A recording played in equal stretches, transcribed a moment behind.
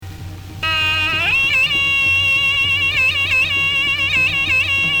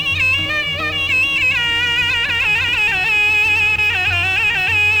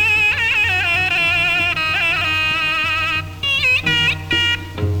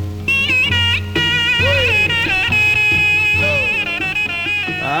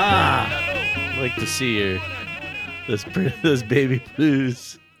to see those baby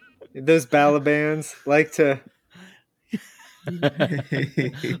blues. Those balabands like to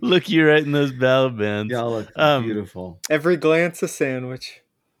look you right in those balabands. Y'all look beautiful. Every glance a sandwich.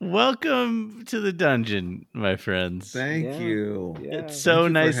 Welcome to the dungeon, my friends. Thank you. Yeah. It's so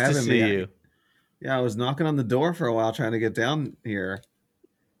nice to see you. I was knocking on the door for a while trying to get down here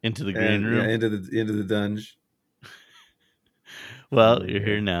into the green room. Yeah, into the dungeon. Well, you're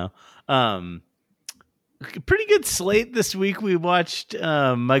here now. Pretty good slate this week. We watched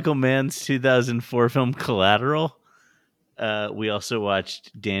Michael Mann's 2004 film Collateral. We also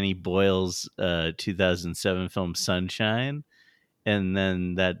watched Danny Boyle's 2007 film Sunshine, and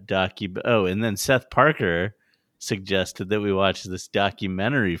then and then Seth Parker suggested that we watch this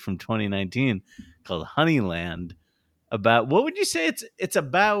documentary from 2019 called Honeyland. About, what would you say it's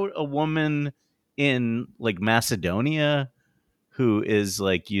about? A woman in like Macedonia who is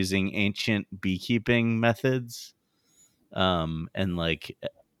like using ancient beekeeping methods, and like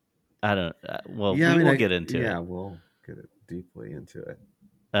I don't. We'll get into it. Yeah, we'll get deeply into it.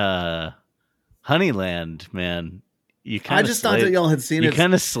 Honeyland, man. I just thought that y'all had seen it. You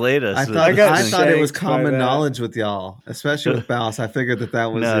kind of slayed us. I thought it was common knowledge with y'all, especially with Baus. I figured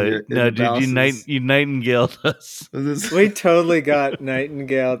that was dude. You nightingaled us. We totally got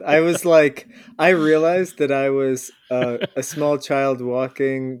nightingaled. I was like, I realized that I was a small child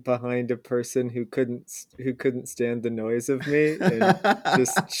walking behind a person who couldn't stand the noise of me and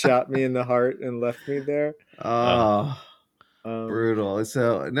just shot me in the heart and left me there. Brutal.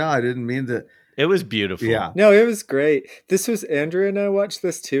 So no, I didn't mean to. It was beautiful. Yeah. No, it was great. This was Andrew and I watched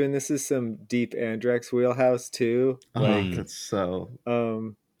this too, and this is some deep Andrex wheelhouse too. That's so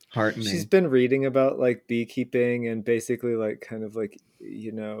heartening. She's been reading about like beekeeping and basically like kind of like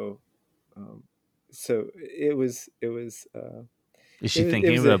so it was. Is she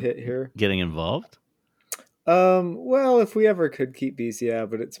thinking about getting involved? Well, if we ever could keep bees, yeah,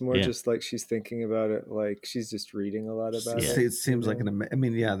 but it's more just like she's thinking about it. Like she's just reading a lot about it. It seems like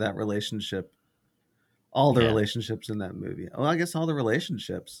that relationship. All the relationships in that movie. Well, I guess all the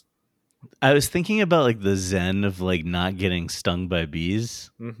relationships. I was thinking about like the zen of like not getting stung by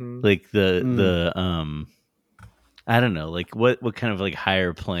bees. Mm-hmm. Like the I don't know, like what kind of like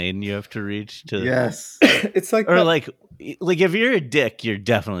higher plane you have to reach to. Yes, it's like, or like if you're a dick, you're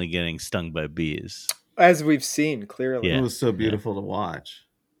definitely getting stung by bees, as we've seen clearly. It was so beautiful to watch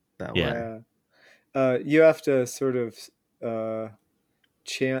that way. You have to sort of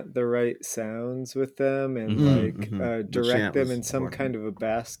chant the right sounds with them and direct them in some kind of a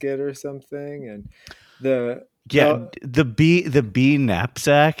basket or something, and the bee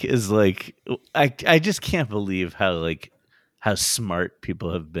knapsack is like, I just can't believe how smart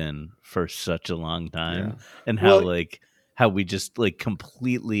people have been for such a long time, and how we just like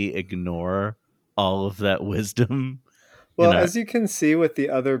completely ignore all of that wisdom. Well, as you can see with the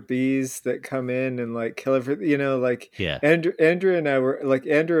other bees that come in and like kill everything, Andrew and I were like,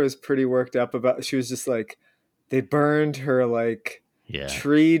 Andrew was pretty worked up about, she was just like, they burned her like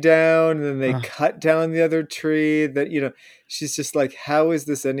tree down and then they cut down the other tree that, she's just like, how is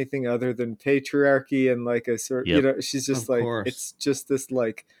this anything other than patriarchy and like a sort she's just like, it's just this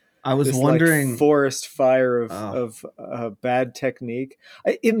like, I was wondering, like, forest fire of bad technique.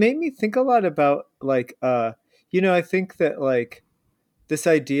 It made me think a lot about like, I think that like this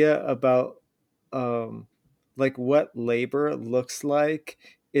idea about like what labor looks like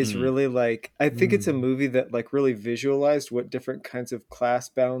is really like, I think it's a movie that like really visualized what different kinds of class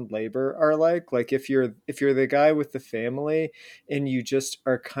bound labor are like. Like if you're the guy with the family and you just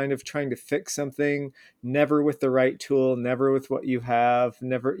are kind of trying to fix something, never with the right tool, never with what you have,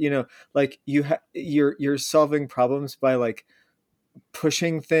 never, like you're solving problems by like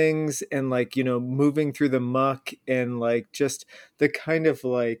pushing things and like moving through the muck and like just the kind of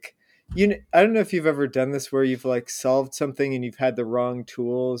like I don't know if you've ever done this where you've like solved something and you've had the wrong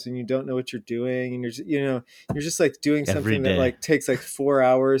tools and you don't know what you're doing and you're just like doing something that like takes like 4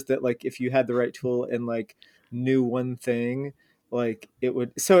 hours that like if you had the right tool and like knew one thing, like it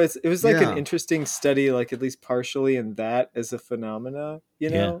would. So it was like an interesting study, like at least partially in that as a phenomena,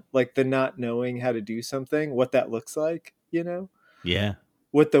 like the not knowing how to do something, what that looks like,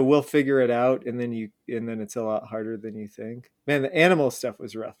 with the we'll figure it out and then it's a lot harder than you think. Man, the animal stuff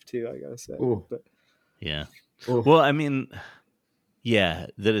was rough too, I gotta say. Ooh. But Ooh. Well, I mean,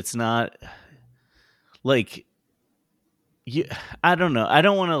 that it's not like I don't know. I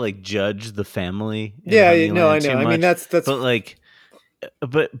don't want to like judge the family. I know. I mean, that's but like,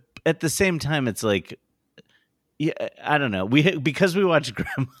 but at the same time, it's like, Yeah, I don't know. Because we watched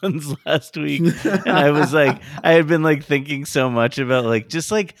Gremlins last week, and I was like, I had been like thinking so much about like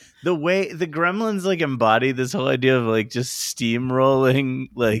just like the way the Gremlins like embody this whole idea of like just steamrolling.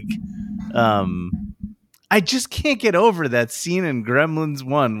 Like, I just can't get over that scene in Gremlins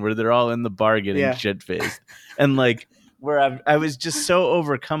 1 where they're all in the bar getting shit faced, and like where I was just so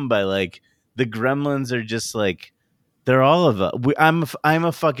overcome by like the Gremlins are just like they're all of us. I'm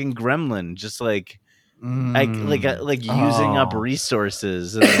a fucking gremlin, just like. Using up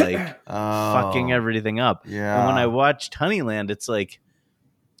resources and like fucking everything up. Yeah. And when I watched Honeyland, it's like,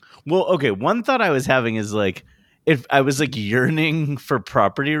 well, okay. One thought I was having is like, if I was like yearning for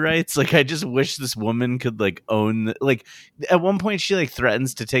property rights, like I just wish this woman could like own. Like at one point, she like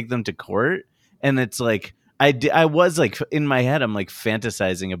threatens to take them to court, and it's like I was like in my head, I'm like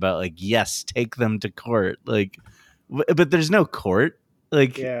fantasizing about like, yes, take them to court, like, but there's no court.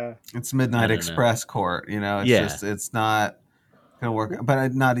 Like, yeah, it's Midnight Express court, it's just, it's not gonna work.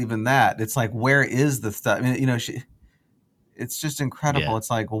 But not even that. It's like, where is the stuff? I mean, it's just incredible. Yeah. It's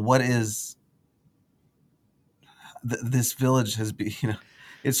like, well, what is this village has been,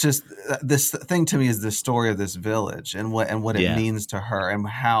 it's just this thing to me is the story of this village and what it means to her and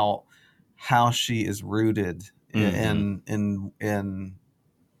how she is rooted in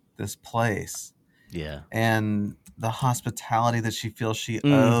this place. Yeah. And the hospitality that she feels she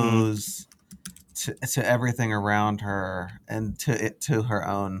owes to everything around her and to her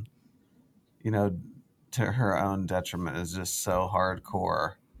own, to her own detriment is just so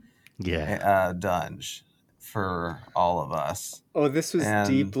hardcore. Yeah. Dunge for all of us. Oh, this was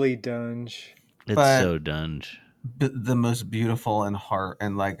deeply Dunge. It's so Dunge. The most beautiful and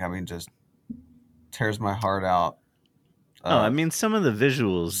just tears my heart out. I mean, some of the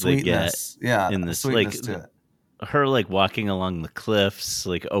visuals they get in this, like her like walking along the cliffs,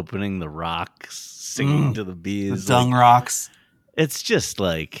 like opening the rocks, singing to the bees, the dung rocks. It's just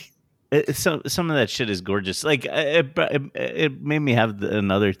like some of that shit is gorgeous. Like it made me have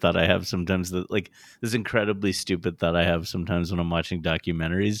another thought I have sometimes, that like this incredibly stupid thought I have sometimes when I'm watching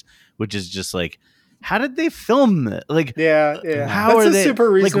documentaries, which is just like, how did they film it? Like, how That's are they?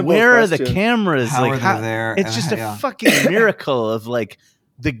 Super reasonable like, where question. Are the cameras? How like, are they there? It's just a fucking miracle of like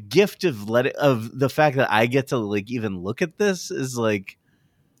the gift of the fact that I get to like even look at this is like,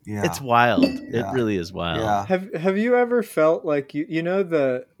 it's wild. It really is wild. Yeah. Have you ever felt like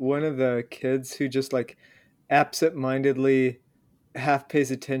the one of the kids who just like absentmindedly half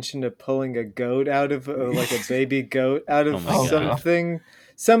pays attention to pulling a goat out of like a baby goat out of something. God.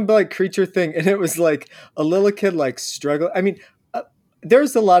 Some like creature thing, and it was like a little kid like struggle. I mean,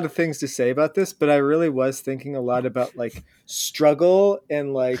 there's a lot of things to say about this, but I really was thinking a lot about like struggle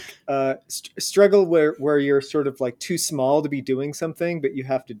and like struggle where you're sort of like too small to be doing something, but you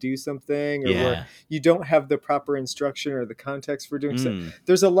have to do something, or where you don't have the proper instruction or the context for doing so.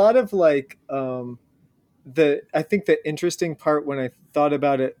 There's a lot of like I think the interesting part when I thought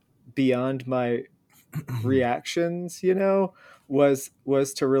about it beyond my reactions, was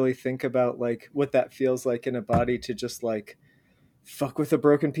to really think about like what that feels like in a body to just like fuck with a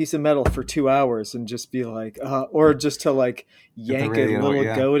broken piece of metal for 2 hours and just be like, or just to like yank a little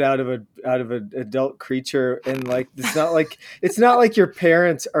goat out of an adult creature. And like, it's not like your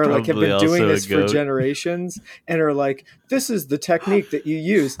parents are like, have been doing this for generations and are like, this is the technique that you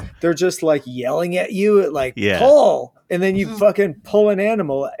use. They're just like yelling at you at like, pull. And then you fucking pull an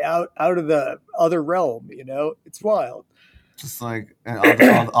animal out of the other realm, it's wild. Just like,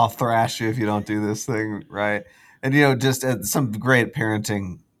 I'll thrash you if you don't do this thing right. And, just some great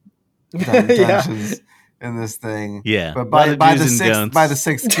parenting dungeons in this thing. Yeah. But by the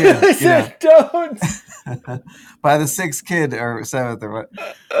sixth kid, don't. By the sixth kid or seventh or what,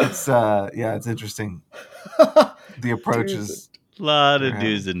 it's interesting. The approaches. A lot of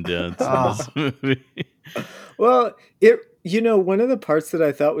do's and don'ts in this movie. Well, one of the parts that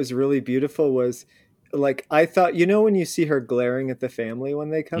I thought was really beautiful was like, I thought, when you see her glaring at the family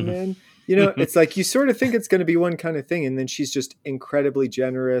when they come in, it's like you sort of think it's going to be one kind of thing, and then she's just incredibly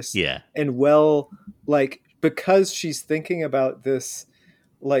generous and like, because she's thinking about this,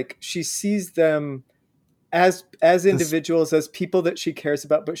 like she sees them as individuals, as people that she cares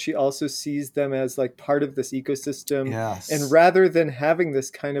about, but she also sees them as like part of this ecosystem. Yes. And rather than having this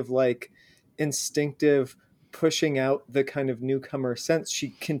kind of like instinctive pushing out the kind of newcomer sense, she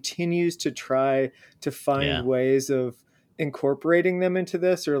continues to try to find ways of incorporating them into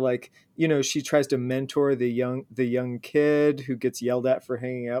this, or like, she tries to mentor the young kid who gets yelled at for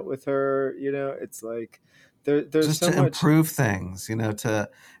hanging out with her. It's like there's just so to much improve things, and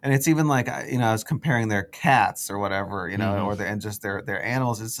it's even like, I was comparing their cats or whatever, or and just their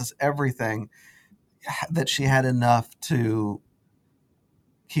animals. It's just everything. that she had enough to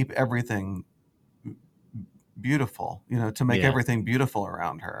keep everything beautiful, to make everything beautiful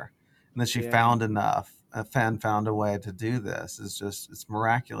around her, and that she found enough, found a way to do this it's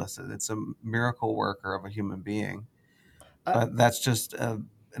miraculous. It's a miracle worker of a human being. But that's just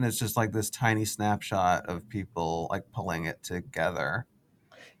and it's just like this tiny snapshot of people like pulling it together.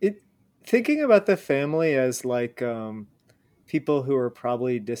 Thinking about the family as like people who are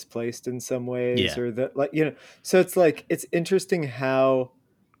probably displaced in some ways, or that, like, so it's like, it's interesting how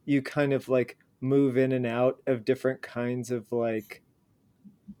you kind of like move in and out of different kinds of like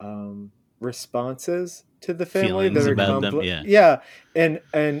responses to the family feelings that are about them.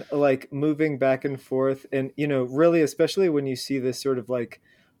 and like moving back and forth, and really, especially when you see this sort of like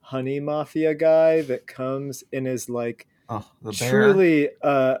honey mafia guy that comes and is like truly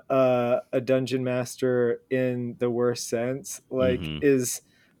a dungeon master in the worst sense, like is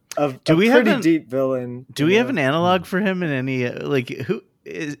a pretty deep villain. Do we have an analog for him in any like, who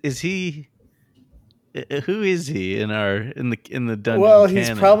is he? Who is he in the dungeon? Well, canon?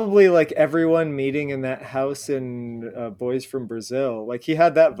 He's probably like everyone meeting in that house in Boys from Brazil. Like, he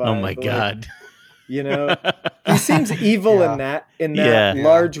had that vibe. Oh my god! He seems evil in that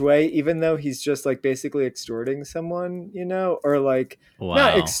large way, even though he's just like basically extorting someone, or like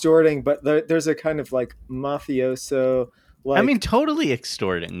not extorting, but there's a kind of like mafioso. Like, I mean, totally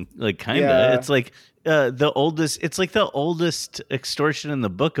extorting, like kind of. It's like the oldest. It's like the oldest extortion in the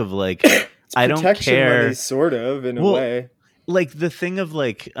book of like. I don't care. Money, sort of, in a way. Like the thing of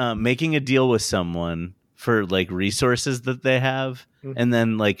like making a deal with someone for like resources that they have, and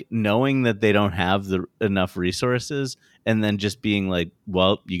then like knowing that they don't have enough resources, and then just being like,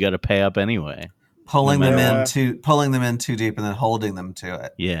 well, you got to pay up anyway. Pulling them in too deep, and then holding them to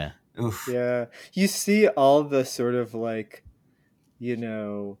it. Yeah. Oof. Yeah. You see all the sort of like,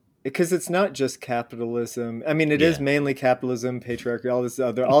 because it's not just capitalism. I mean, it is mainly capitalism, patriarchy,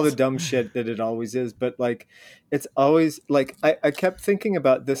 all the dumb shit that it always is. But like, it's always like, I kept thinking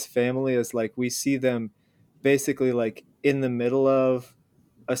about this family as like, we see them basically like in the middle of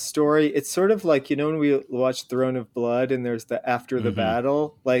a story. It's sort of like, when we watch Throne of Blood and there's the after the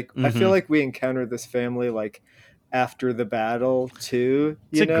battle, like, I feel like we encounter this family like after the battle too.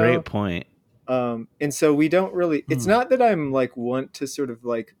 It's a great point. And so we don't really, it's not that I'm like want to sort of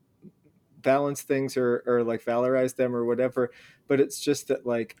like balance things or like valorize them or whatever, but it's just that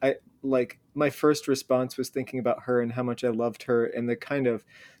like my first response was thinking about her and how much I loved her and the kind of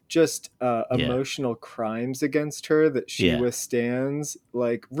just emotional crimes against her that she withstands,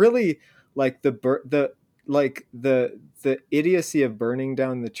 like really like the idiocy of burning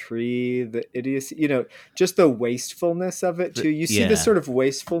down the tree, the idiocy, just the wastefulness of it too. You see this sort of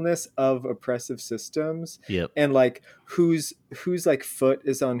wastefulness of oppressive systems, and like whose like foot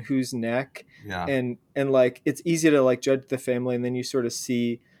is on whose neck, and like it's easy to like judge the family, and then you sort of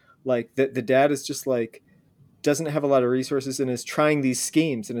see like the dad is just like doesn't have a lot of resources and is trying these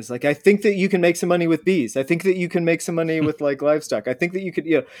schemes and is like, I think that you can make some money with bees. I think that you can make some money with like livestock. I think that you could,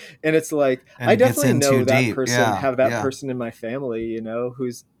 and it's like, I definitely know that person, have that person in my family,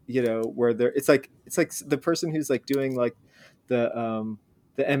 who's, where they're, it's like the person who's like doing like the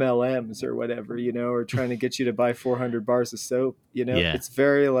MLMs or whatever, or trying to get you to buy 400 bars of soap, it's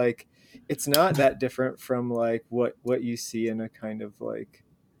very like, it's not that different from like what you see in a kind of like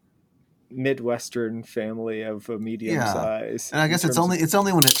Midwestern family of a medium size. And I guess it's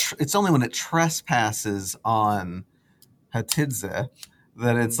only when it trespasses on Hatidze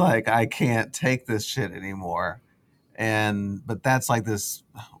that it's like, I can't take this shit anymore. But that's like this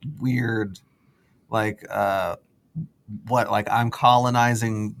weird, like, like I'm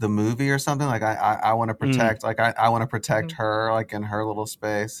colonizing the movie or something. Like I want to protect, like I want to protect her, like in her little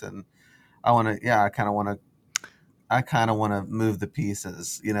space. And I want to, I kind of want to move the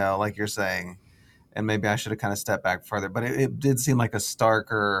pieces, like you're saying, and maybe I should have kind of stepped back further, but it did seem like a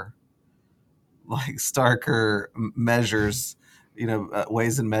starker measures,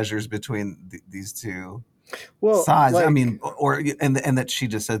 ways and measures between these two sides. Like, I mean, and that she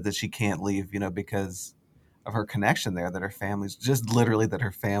just said that she can't leave, because of her connection there, that her family's just literally that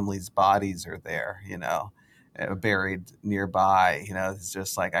her family's bodies are there, buried nearby, it's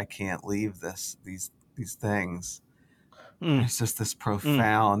just like, I can't leave these things. It's just this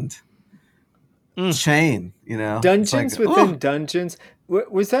profound chain, Dungeons like, within dungeons.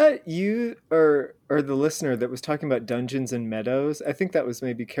 Was that you or the listener that was talking about Dungeons and Meadows? I think that was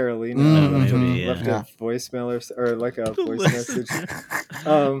maybe Carolina. Left a voicemail or like a voice message.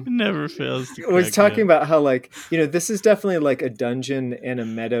 Never fails to was talking about how like, this is definitely like a dungeon and a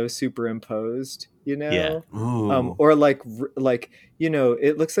meadow superimposed, you know, Ooh. or like you know,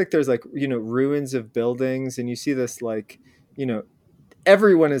 it looks like there's like, you know, ruins of buildings, and you see this like, you know,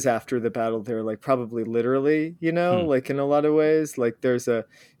 everyone is after the battle there, like probably literally, you know, like in a lot of ways. Like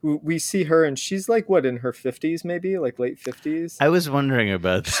we see her and she's like what, in her 50s, maybe like late 50s. I was wondering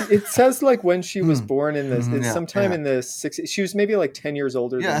about that. It says like when she was born in this, it's Yeah, sometime in the 60s. She was maybe like 10 years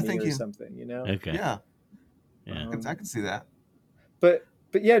older Yeah, I than me think or you- something, you know? Okay. Yeah. Yeah. I can see that. But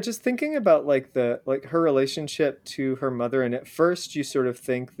yeah, just thinking about like her relationship to her mother, and at first you sort of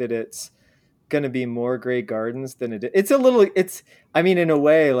think that it's going to be more Grey Gardens than it is. It's a little, it's, I mean, in a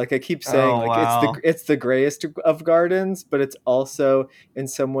way, like I keep saying, Oh, like wow. it's the grayest of gardens, but it's also in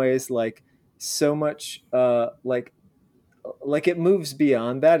some ways like so much like it moves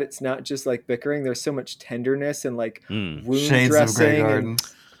beyond that. It's not just like bickering. There's so much tenderness and like wound Shades of Grey dressing and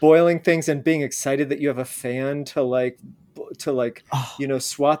Gardens. boiling things and being excited that you have a fan to like Oh. you know,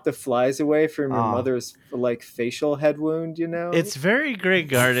 swat the flies away from your mother's like facial head wound, you know. It's very Grey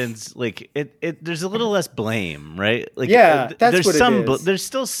Gardens. Like it there's a little less blame, right? Like Yeah, that's there's what some it is. there's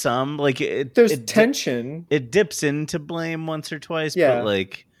still some like There's tension. It dips into blame once or twice, Yeah. but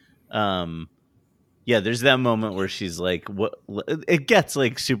like yeah, there's that moment where she's like, "What?" It gets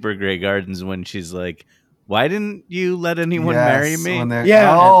like super Grey Gardens when she's like, "Why didn't you let anyone marry me?"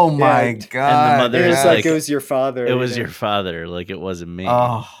 Yeah. Oh And- my yeah. god! And the mother And it is was like it was your father. It was you know? your father. Like it wasn't me.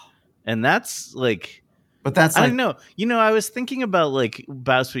 Oh, And that's like, but that's I like don't know. You know, I was thinking about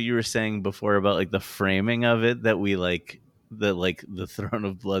what you were saying before about like the framing of it, that we like the Throne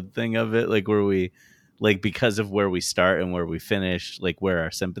of Blood thing of it, like where we like, because of where we start and where we finish, like where our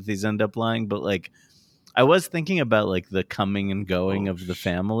sympathies end up lying. But like, I was thinking about like the coming and going of the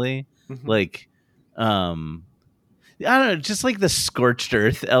family, Mhm. like, I don't know, just like the scorched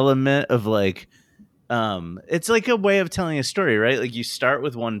earth element of like, it's like a way of telling a story, right? Like you start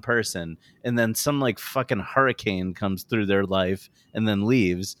with one person and then some like fucking hurricane comes through their life and then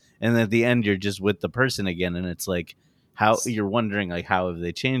leaves, and at the end you're just with the person again, and it's like, how you're wondering like, how have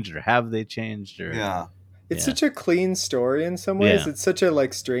they changed, or have they changed, or yeah. It's such a clean story in some ways. Yeah. It's such a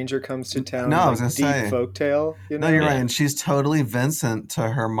like stranger comes to town, No, I like was gonna deep say. folktale. You know? No, you're Yeah. right, and she's totally Vincent to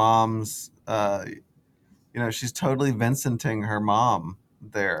her mom's. You know, she's totally Vincenting her mom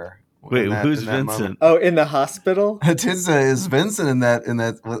there. Wait, who's in that Vincent? moment. Oh, in the hospital. Titsa is Vincent in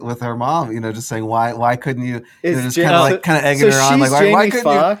that with her mom. You know, just saying why couldn't you? You know, just Ja- kind of egging so her on, she's like why Jamie couldn't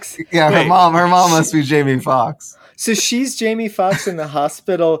Foxx? you? Yeah, Wait, her mom must be Jamie Foxx. So she's Jamie Foxx in the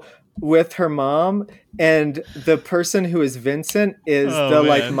hospital with her mom, and the person who is Vincent is the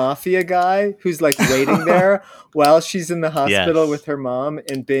like man. mafia guy who's like waiting there while she's in the hospital Yes. with her mom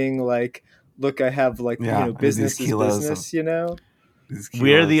and being like, "Look, I have like you know, business is business," you know.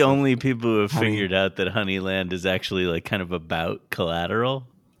 We're the only people who have honey. figured out that Honeyland is actually like kind of about Collateral.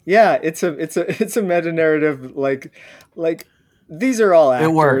 Yeah, it's a meta narrative like these are all actors.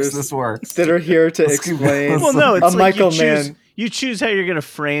 It works. This works. That are here to Let's keep explain. going. Well, no, it's a like Michael Mann. you choose how you're going to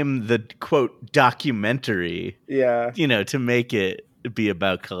frame the quote documentary. Yeah. You know, to make it be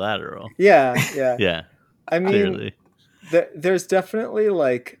about Collateral. Yeah. Yeah. I mean, Clearly. there's definitely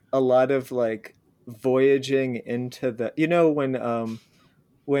like a lot of like voyaging into the, you know,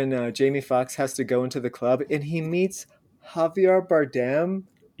 when Jamie Foxx has to go into the club and he meets Javier Bardem.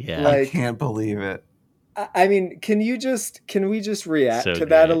 Yeah. Like, I can't believe it. I mean, can we just react So to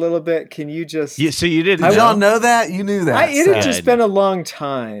that a great. little bit? Can you just? So you didn't Did know? y'all know that? You knew that. It had Seth. just been a long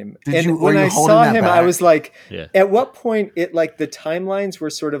time. Were when you I holding saw that him, I back? was like, Yeah. at what point it like the timelines were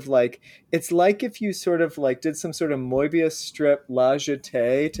sort of like, it's like if you sort of like did some sort of Moebius strip la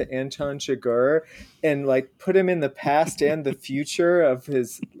jetée to Anton Chigurh and like put him in the past and the future of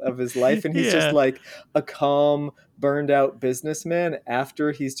his life, and he's just like a calm, burned out businessman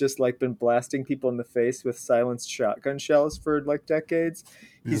after he's just like been blasting people in the face with silenced shotgun shells for like decades.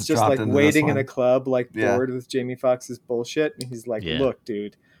 He's just like waiting in a club, like bored with Jamie Foxx's bullshit, and he's like, "Look,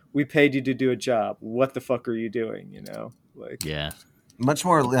 dude, we paid you to do a job. What the fuck are you doing?" You know, like much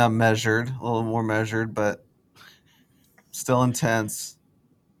more measured, a little more measured, but still intense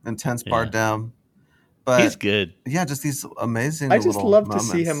Bardem. But he's good. Yeah, just these amazing. I just love moments.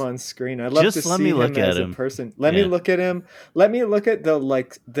 to see him on screen. I love to see him as a person. Let me look at him. Let me look at the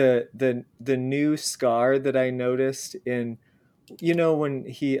like the new scar that I noticed in, you know, when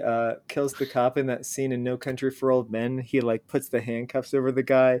he kills the cop in that scene in No Country for Old Men. He like puts the handcuffs over the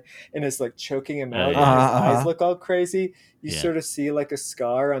guy and is like choking him out, and his eyes look all crazy. You sort of see like a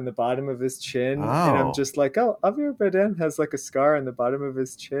scar on the bottom of his chin, and I'm just like, oh, Javier Bardem has like a scar on the bottom of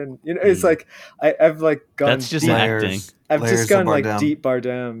his chin. You know, it's like I've like gone. That's just deep. acting. I've just gone like deep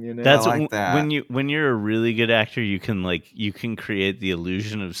Bardem. You know, that's like that. when you're a really good actor, you can create the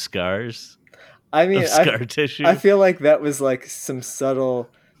illusion of scars. I mean, scar tissue. I feel like that was like some subtle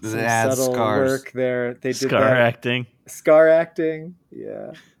scars. work there. They did Scar that acting. Scar acting.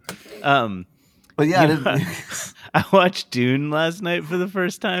 Yeah. But yeah, I watched Dune last night for the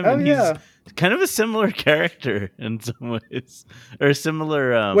first time, and he's kind of a similar character in some ways, or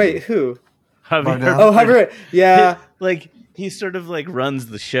similar. Wait, who? Javier. Oh, Javier. Yeah. Like he sort of like runs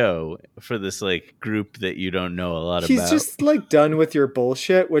the show for this like group that you don't know a lot about. He's just like done with your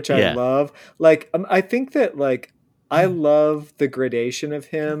bullshit, which I love. Like, I think that like I love the gradation of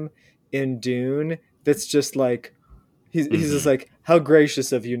him in Dune. That's just like he's just like, how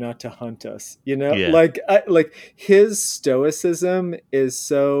gracious of you not to hunt us, you know? Like his stoicism is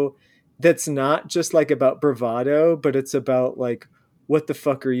so, that's not just like about bravado, but it's about like, what the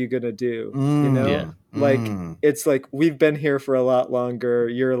fuck are you gonna do? You know? Like it's like, we've been here for a lot longer.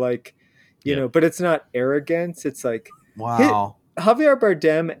 You're like, you know, but it's not arrogance. It's like, wow. Javier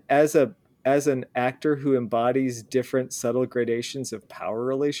Bardem as an actor who embodies different subtle gradations of power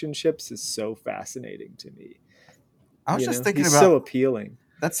relationships is so fascinating to me. I was just thinking he's about, so appealing.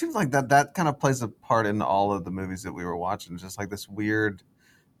 That seems like that kind of plays a part in all of the movies that we were watching. Just like this weird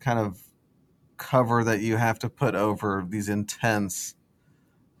kind of cover that you have to put over these intense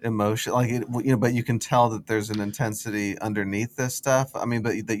emotion, like it, you know, but you can tell that there's an intensity underneath this stuff. I mean,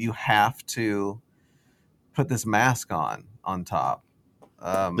 but that you have to put this mask on top.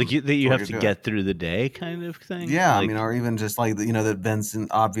 Like that you have to get through the day kind of thing. Yeah, like, I mean, or even just like, you know, that Vincent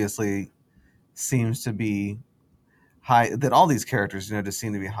obviously seems to be that all these characters, you know, just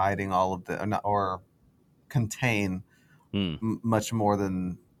seem to be hiding all of the or contain much more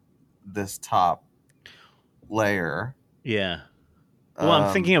than this top layer. Yeah. Well,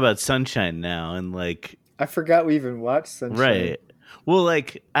 I'm thinking about Sunshine now, and like I forgot we even watched Sunshine. Right. Well,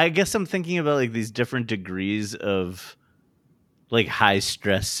 like I guess I'm thinking about like these different degrees of like high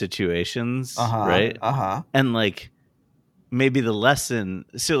stress situations, right? And like maybe the lesson.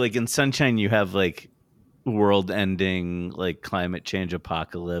 So like in Sunshine, you have like world ending, like climate change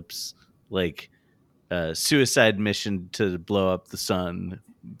apocalypse, like suicide mission to blow up the sun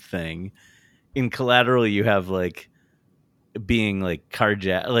thing. In Collateral, you have like being like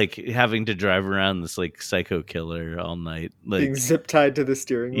carjacked, like having to drive around this like psycho killer all night, like being zip tied to the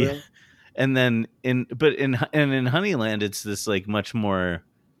steering wheel. Yeah. And then in Honeyland, it's this like much more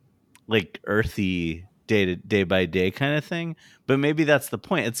like earthy day by day kind of thing. But maybe that's the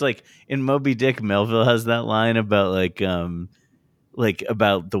point. It's like in Moby Dick, Melville has that line about like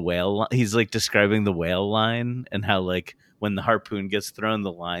about the whale. He's like describing the whale line and how like when the harpoon gets thrown,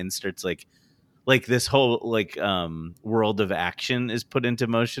 the line starts like this whole like world of action is put into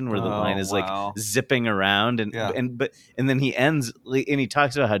motion where the line is like zipping around and then he ends and he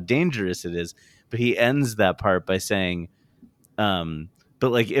talks about how dangerous it is, but he ends that part by saying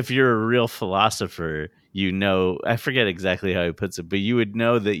but like if you're a real philosopher, you know, I forget exactly how he puts it, but you would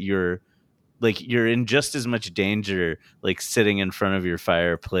know that you're in just as much danger like sitting in front of your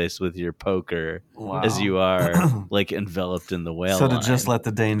fireplace with your poker as you are like enveloped in the whale so to line. Just let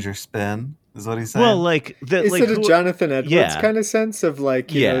the danger spin is what he's saying. Well, like that, is like, it a Jonathan Edwards kind of sense of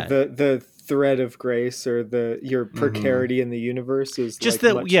like, you know, the thread of grace or your precarity in the universe is just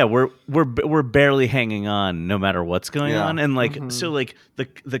like that we're barely hanging on no matter what's going on, and like so like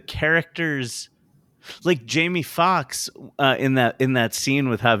the characters like Jamie Foxx in that scene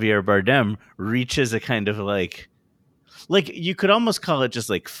with Javier Bardem reaches a kind of like you could almost call it just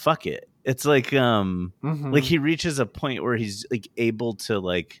like fuck it. It's like like he reaches a point where he's like able to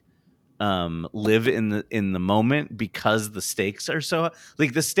like live in the moment because the stakes are so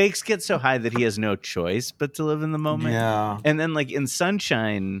like the stakes get so high that he has no choice but to live in the moment. And then like in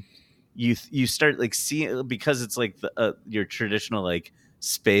Sunshine, you start like seeing, because it's like your traditional like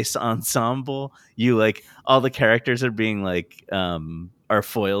space ensemble, you like all the characters are being like are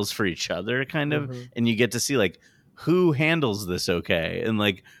foils for each other kind of, and you get to see like who handles this okay and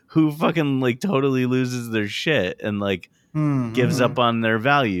like who fucking like totally loses their shit and like gives up on their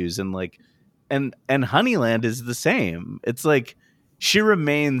values, and like and Honeyland is the same. It's like she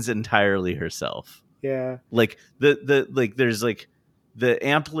remains entirely herself. Yeah. Like the like there's like the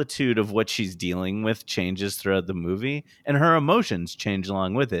amplitude of what she's dealing with changes throughout the movie, and her emotions change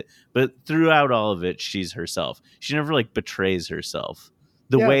along with it. But throughout all of it, she's herself. She never like betrays herself.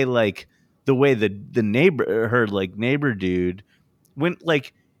 The way the neighbor, her like neighbor dude, when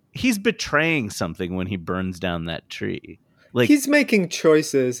like he's betraying something when he burns down that tree. Like he's making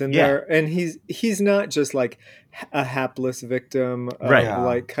choices, and and he's not just like a hapless victim of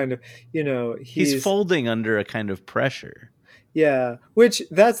like kind of, you know, he's folding under a kind of pressure. Yeah, which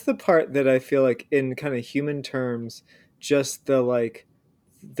that's the part that I feel like in kind of human terms, just the like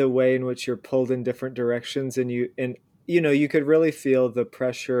the way in which you're pulled in different directions, and you could really feel the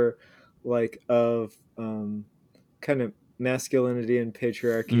pressure, like of kind of masculinity and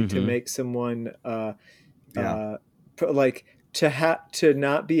patriarchy to make someone uh, like to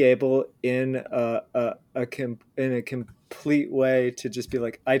not be able in in a complete way to just be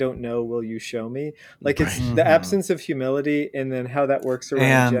like, I don't know, will you show me? Like it's the absence of humility, and then how that works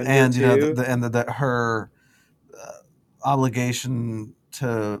around gender and you too. know her obligation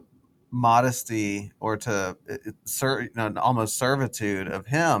to modesty or to almost servitude of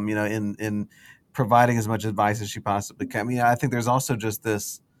him, in providing as much advice as she possibly can. I mean, I think there's also just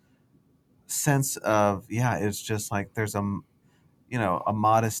this sense of, it's just like there's a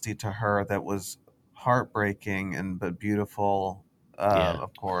modesty to her that was heartbreaking but beautiful,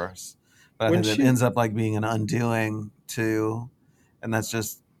 of course. But I think it ends up like being an undoing too, and that's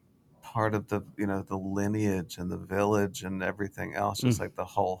just part of the the lineage and the village and everything else. Just like the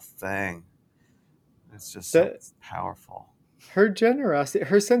whole thing, it's just so powerful. Her generosity,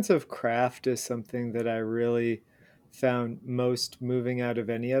 her sense of craft is something that I really found most moving out of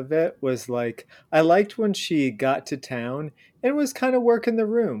any of it. Was like, I liked when she got to town and was kind of working the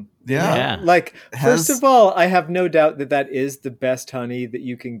room. Like, first of all, I have no doubt that is the best honey that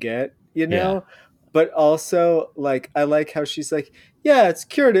you can get, but also, like, I like how she's like, yeah, it's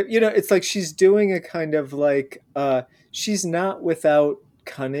curative. It's like she's doing a kind of like, she's not without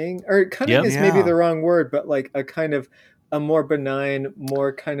cunning, or cunning is maybe the wrong word, but like a kind of a more benign,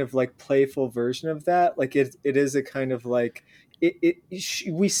 more kind of like playful version of that. Like it is a kind of like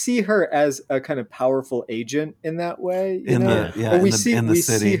we see her as a kind of powerful agent in that way, we see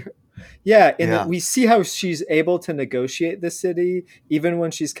her, that we see how she's able to negotiate the city even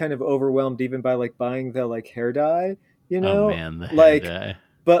when she's kind of overwhelmed, even by like buying the like hair dye, Oh man, the like hair dye.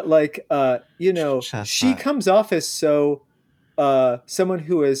 But like she comes off as so someone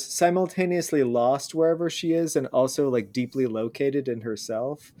who is simultaneously lost wherever she is and also like deeply located in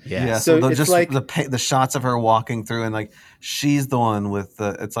herself. So it's just like the shots of her walking through, and like she's the one with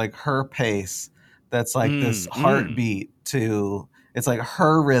it's like her pace that's like this heartbeat to, it's like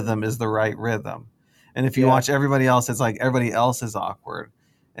her rhythm is the right rhythm. And if you watch everybody else, it's like everybody else is awkward,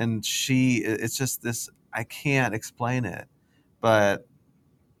 and it's just this, I can't explain it, but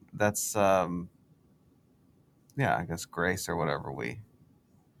that's I guess grace or whatever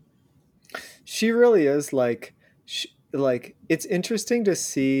she really is like, it's interesting to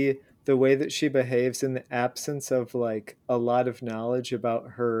see the way that she behaves in the absence of like a lot of knowledge about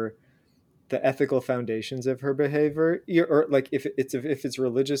the ethical foundations of her behavior, or like if it's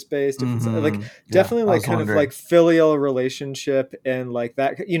religious based, if it's like definitely like kind of like filial relationship and like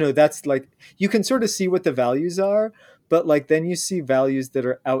that, that's like, you can sort of see what the values are, but like then you see values that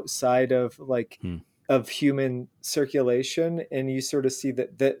are outside of like of human circulation, and you sort of see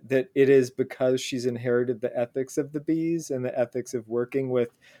that it is because she's inherited the ethics of the bees and the ethics of working with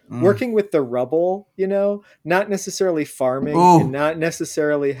the rubble, not necessarily farming and not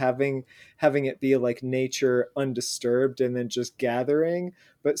necessarily having it be like nature undisturbed and then just gathering,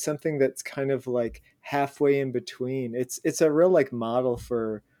 but something that's kind of like halfway in between. It's a real like model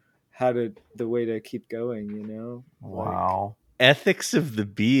for the way to keep going, Wow. Ethics of the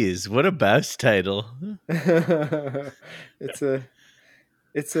Bees. What a Baus title. It's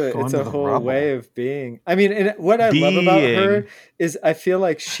a whole way of being. I mean, and what I love about her is I feel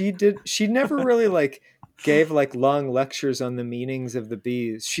like she never really like gave like long lectures on the meanings of the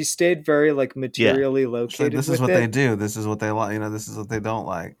bees. She stayed very like materially located. This is what they do. This is what they like. This is what they don't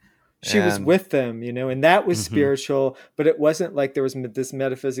like. She was with them, and that was spiritual, but it wasn't like there was this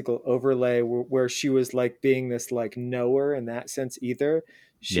metaphysical overlay where she was like being this like knower in that sense either.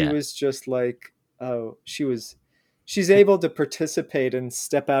 She was just like, she's able to participate and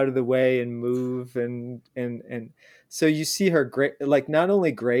step out of the way and move and so you see her great, like not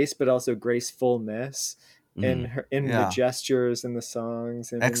only grace but also gracefulness in the gestures and the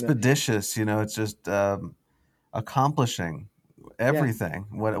songs and expeditious. It's just accomplishing everything.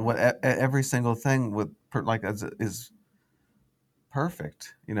 What every single thing with like is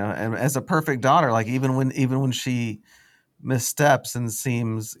perfect. And as a perfect daughter, like even when she missteps and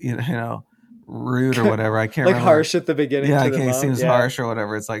seems rude or whatever, I can't like remember. Harsh at the beginning. Seems harsh or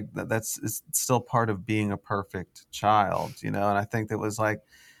whatever. It's like it's still part of being a perfect child, and I think that was like,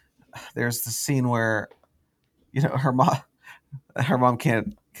 there's the scene where her mom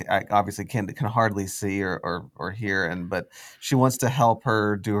can't obviously can hardly see or hear, but she wants to help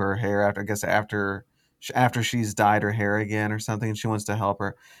her do her hair after she's dyed her hair again or something, and she wants to help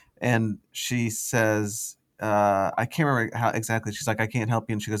her, and she says, I can't remember how exactly. She's like, I can't help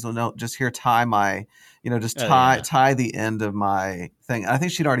you, and she goes, no, just here, tie my, just tie the end of my thing. I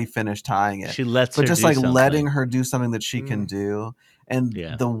think she'd already finished tying it. She lets but her just do like something. letting her do something that she can do, and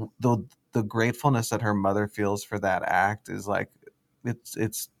the gratefulness that her mother feels for that act is like,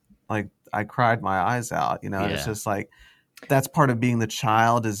 it's like I cried my eyes out, and it's just like, that's part of being the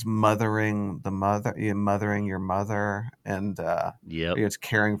child, is mothering the mother, mothering your mother, and it's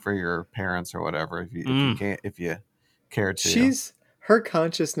caring for your parents or whatever, if you care to. Her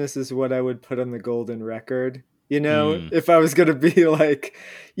consciousness is what I would put on the golden record. If I was going to be like,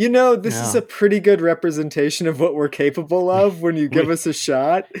 this is a pretty good representation of what we're capable of when you give us a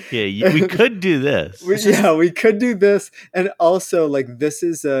shot. Yeah, we could do this. We could do this. And also, like, this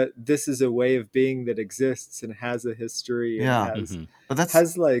is a way of being that exists and has a history. And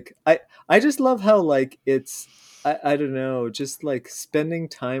has like, I just love how, like, it's, I don't know, just like spending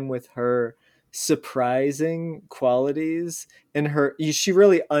time with her surprising qualities in her. She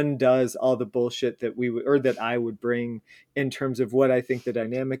really undoes all the bullshit that that I would bring in terms of what I think the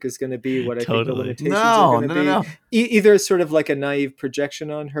dynamic is going to be, what I think the limitations are going to be. No. Either sort of like a naive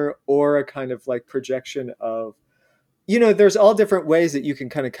projection on her, or a kind of like projection of, there's all different ways that you can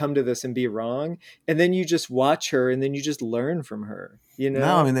kind of come to this and be wrong, and then you just watch her and then you just learn from her.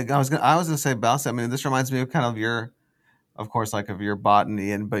 No, I mean, I was gonna say, Bowser, I mean, this reminds me of kind of your, of course, like of your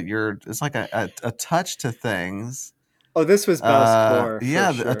botany, but it's like a touch to things. Oh, this was Bell's core.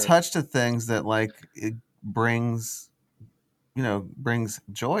 Yeah, sure. A touch to things that, like, it brings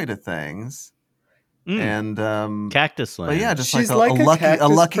joy to things. And Cactus Land. But yeah, just like a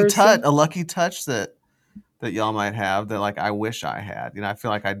lucky touch that y'all might have, that, like, I wish I had. I feel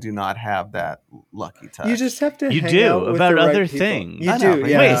like I do not have that lucky touch. You just have to. You hang do out with about the other right things. You do.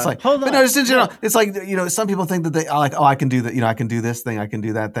 Yeah. Wait, it's like, hold on. But no, just in general, it's like, some people think that they are like, oh, I can do that. I can do this thing. I can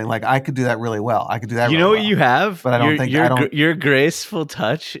do that thing. Like, I could do that really well. I could do that. You really know what well. you have? But I don't think your graceful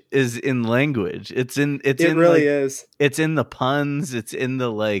touch is in language. It really is. It's in the puns. It's in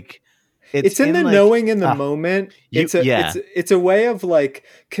the, like. It's in the, like, knowing in the moment. It's a way of, like,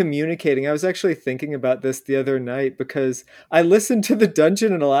 communicating. I was actually thinking about this the other night because I listened to The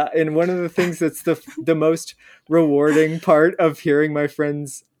Dungeon a lot, and one of the things that's the most rewarding part of hearing my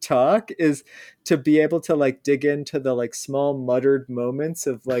friends talk is to be able to, like, dig into the, like, small muttered moments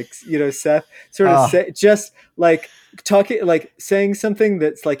of, like, Seth sort of just like talking, like saying something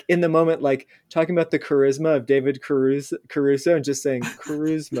that's, like, in the moment, like talking about the charisma of David Caruso and just saying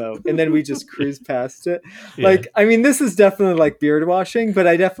Caruso, and then we just cruise past it. Yeah. Like, I mean, this is definitely like beard washing, but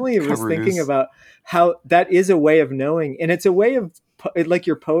I definitely was thinking about how that is a way of knowing, and it's a way of, like,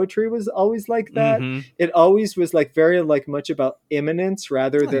 your poetry was always like that. Mm-hmm. It always was, like, very, like, much about imminence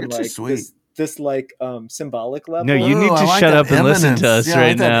rather than, like, this like symbolic level. No, you need to shut up and listen to us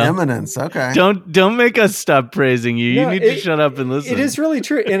right now. Eminence, okay. Don't make us stop praising you. You need to shut up and listen. It is really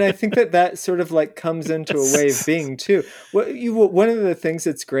true, and I think that sort of, like, comes into a way of being too. One of the things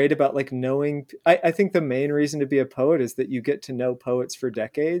that's great about, like, knowing, I think the main reason to be a poet is that you get to know poets for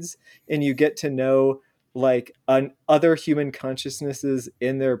decades, and you get to know, like, other human consciousnesses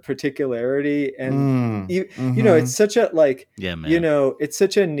in their particularity, and it's such a, like, it's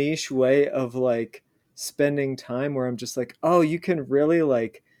such a niche way of, like, spending time where I'm just like, oh, you can really,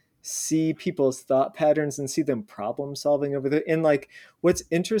 like, see people's thought patterns and see them problem solving over there. And, like, what's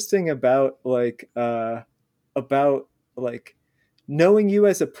interesting about knowing you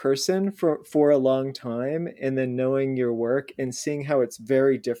as a person for a long time, and then knowing your work and seeing how it's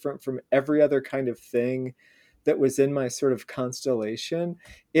very different from every other kind of thing that was in my sort of constellation.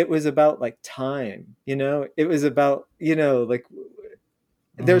 It was about, like, time, it was about, like,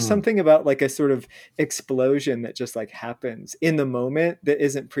 there's something about, like, a sort of explosion that just, like, happens in the moment that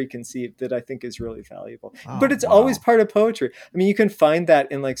isn't preconceived, that I think is really valuable. But it's always part of poetry. I mean, you can find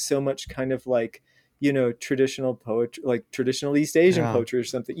that in, like, so much kind of, like, traditional poetry, like traditional East Asian poetry or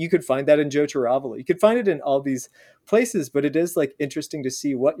something. You could find that in Joe Taravella. You could find it in all these places, but it is, like, interesting to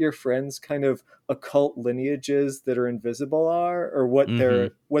see what your friends' kind of occult lineages that are invisible are, or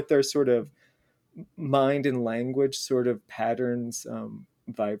what their sort of mind and language sort of patterns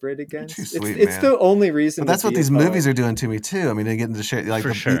vibrate against. It's the only reason. But that's what these movies are doing to me too. I mean, they get into share, like,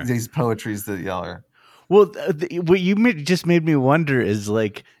 these poetries that y'all are. Well, what you just made me wonder is,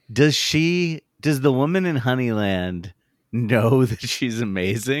 like, does the woman in Honeyland know that she's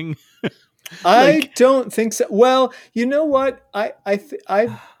amazing? I don't think so. Well, you know what? I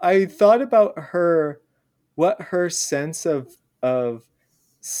thought about what her sense of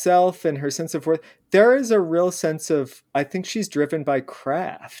self and her sense of worth, there is a real sense of, I think she's driven by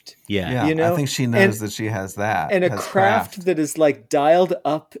craft. Yeah. You know? I think she knows that she has that. And a has craft that is like dialed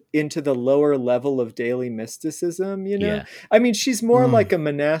up into the lower level of daily mysticism, you know? Yeah. I mean, she's more like a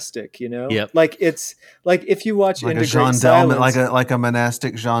monastic, you know? Yep. Like it's like if you watch like Into a Jean Great Dillman, Silence, like a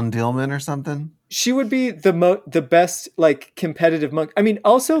monastic Jean Dillman or something. she would be the best like competitive monk. I mean,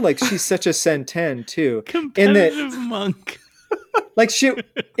 also like she's such a Santen too. Competitive monk. Like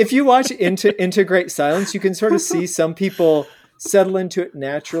if you watch Into Great Silence, you can sort of see some people settle into it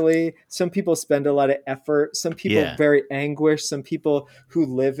naturally. Some people spend a lot of effort. Some people very anguished. Some people who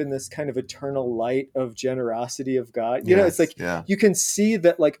live in this kind of eternal light of generosity of God. You know, it's like you can see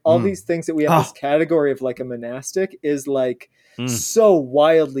that like all these things that we have this category of like a monastic is like so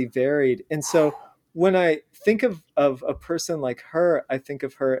wildly varied. And so when I think of a person like her, I think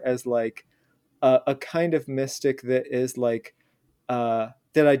of her as like a kind of mystic that is like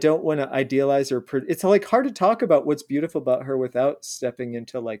that I don't want to idealize or it's like hard to talk about what's beautiful about her without stepping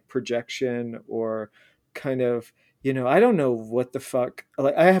into like projection or kind of, you know, I don't know what the fuck,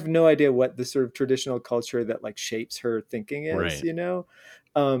 like I have no idea what the sort of traditional culture that like shapes her thinking is, right. you know?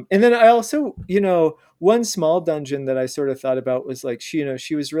 And then I also, you know, one small dungeon that I sort of thought about was like, she, you know,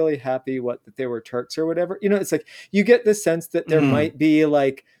 she was really happy that they were Turks or whatever, you know, it's like, you get the sense that there might be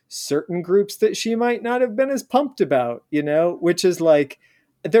like certain groups that she might not have been as pumped about, you know, which is like,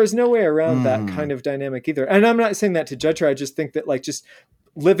 there's no way around that kind of dynamic either. And I'm not saying that to judge her. I just think that like just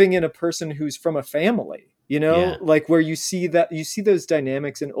living in a person who's from a family, you know, like where you see those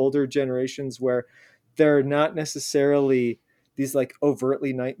dynamics in older generations where they're not necessarily these like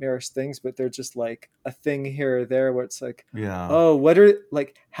overtly nightmarish things, but they're just like a thing here or there where it's like, oh, what are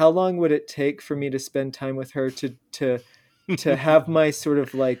like, how long would it take for me to spend time with her to have my sort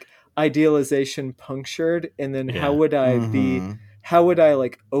of like idealization punctured? And then how would I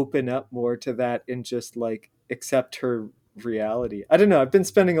like open up more to that and just like accept her reality? I don't know. I've been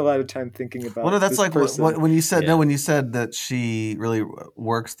spending a lot of time thinking about that's this like person. when you said when you said that she really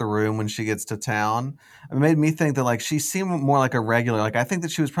works the room when she gets to town, it made me think that like she seemed more like a regular. Like I think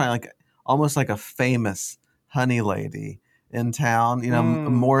that she was probably like almost like a famous honey lady in town, you know,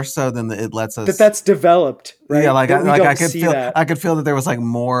 more so than it lets us. That's developed, right? Yeah, like I could feel that. I could feel that there was like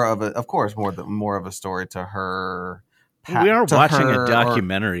more of a, of course, more of a story to her. We are watching a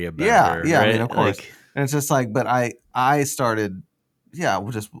documentary about her. Yeah, right? I mean, of course, like, and it's just like, but I started,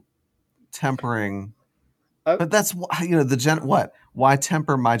 just tempering. But that's, you know, why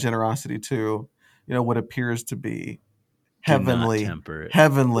temper my generosity to, you know, what appears to be heavenly, you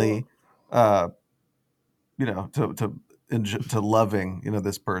know, to loving, you know,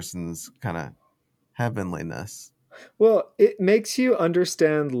 this person's kind of heavenliness. Well, it makes you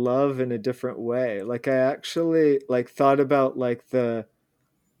understand love in a different way. Like I actually like thought about like the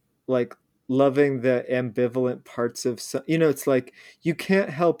like loving the ambivalent parts of some, you know, it's like you can't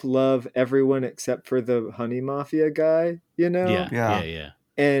help love everyone except for the honey mafia guy, you know? Yeah.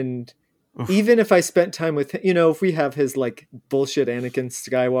 And even if I spent time with him, you know, if we have his like bullshit Anakin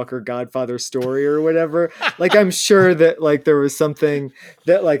Skywalker Godfather story or whatever, like I'm sure that like there was something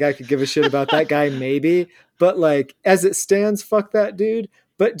that like I could give a shit about that guy maybe, but like as it stands, fuck that dude.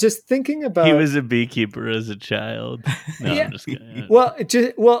 But just thinking about, he was a beekeeper as a child. No, I'm just kidding.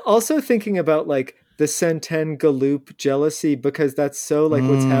 Well, also thinking about like the Senten Galoop jealousy, because that's so like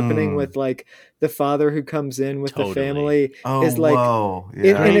what's happening with like the father who comes in with the family is like,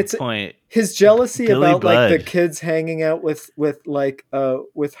 and it's point. His jealousy Billy about Budd. like the kids hanging out with like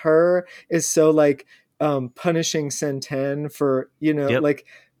with her is so like punishing Senten for, you know, like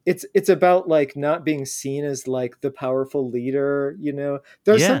it's about like not being seen as like the powerful leader, you know.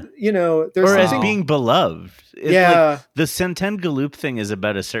 There's some, you know, there's or something as being beloved. Like, the Senten Galoop thing is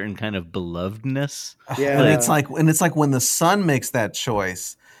about a certain kind of belovedness. Yeah, and it's like when the son makes that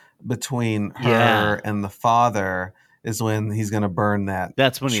choice between her and the father is when he's going to burn that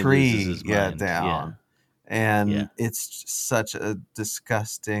that's when tree he loses his mind. down. And it's such a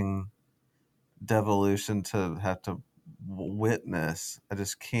disgusting devolution to have to witness. I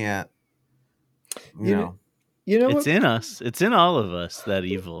just can't, you know. It's in us. It's in all of us, that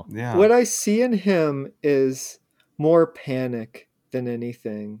evil. Yeah. What I see in him is more panic than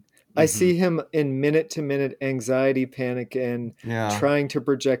anything. I see him in minute-to-minute anxiety, panic, and trying to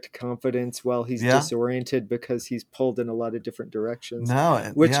project confidence while he's disoriented because he's pulled in a lot of different directions.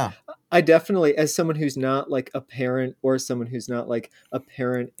 Which I definitely, as someone who's not like a parent or someone who's not like a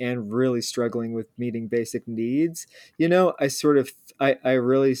parent and really struggling with meeting basic needs, you know, I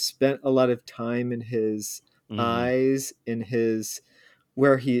really spent a lot of time in his eyes, in his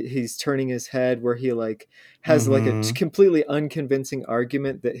where he's turning his head, where he like has like a completely unconvincing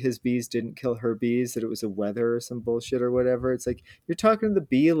argument that his bees didn't kill her bees, that it was a weather or some bullshit or whatever. It's like, you're talking to the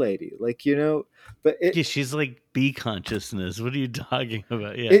bee lady, like, you know, but she's like bee consciousness. What are you talking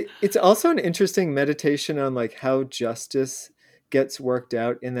about? Yeah. It's also an interesting meditation on like how justice gets worked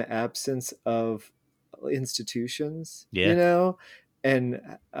out in the absence of institutions, you know, and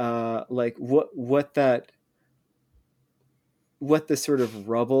like what the sort of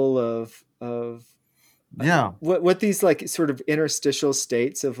rubble of what these like sort of interstitial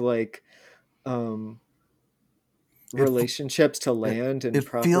states of like relationships to land and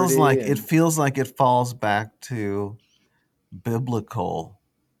property. It feels like it falls back to biblical,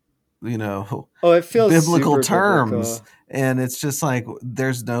 you know, it feels biblical super terms, biblical. And it's just like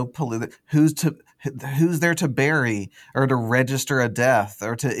there's no who's there to bury or to register a death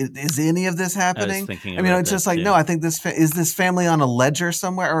or to is any of this happening? I mean, it's just like no. I think this family on a ledger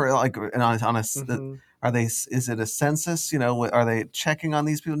somewhere or like on a are they? Is it a census? You know, are they checking on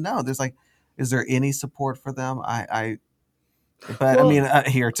these people? No, there's like, is there any support for them? I mean,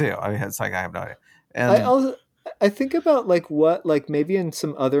 here too. I mean, it's like I have no idea. And I think about like what, like maybe in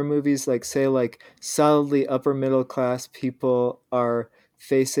some other movies, like say like solidly upper middle class people are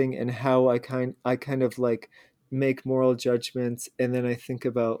facing, and how I kind of like make moral judgments, and then I think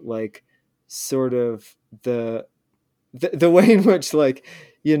about like sort of the way in which, like,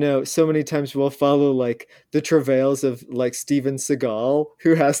 you know, so many times we'll follow like the travails of like Steven Seagal,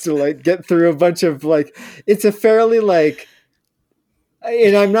 who has to like get through a bunch of like, it's a fairly like,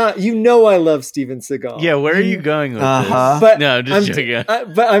 and I'm not, you know, I love Steven Seagal. Yeah, where are you going with this? But no, I'm just joking.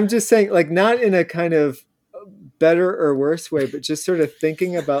 But I'm just saying, like, not in a kind of better or worse way, but just sort of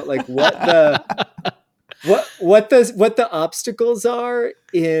thinking about like what the obstacles are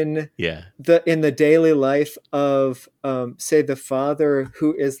in the daily life of say the father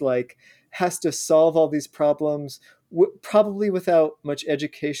who is like has to solve all these problems, probably without much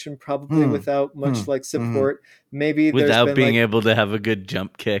education, probably without much like support, maybe without being able to have a good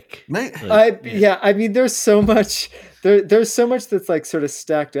jump kick. I mean, there's so much there's so much that's like sort of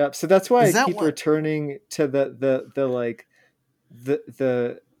stacked up, so that's why I keep returning to the like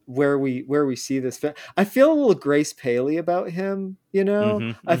the where we see this. I feel a little Grace Paley about him, you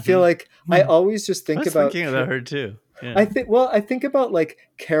know. I feel like I always just think about thinking about her too. Yeah. I think about like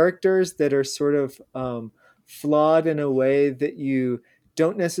characters that are sort of flawed in a way that you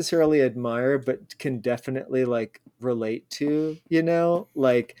don't necessarily admire, but can definitely like relate to, you know,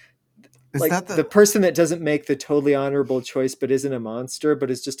 like the person that doesn't make the totally honorable choice, but isn't a monster,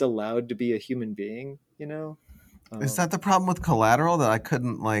 but is just allowed to be a human being, you know. Is that the problem with Collateral, that I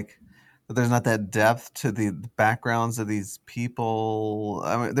couldn't like? That there's not that depth to the backgrounds of these people.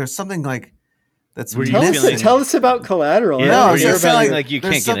 I mean, there's something like that's. Tell us about Collateral. Yeah, you're feeling like you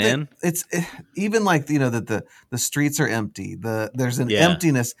can't get in. It's even like, you know, that the streets are empty. There's an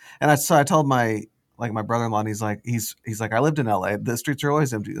emptiness, and I told my brother-in-law, and he's like, I lived in LA. The streets are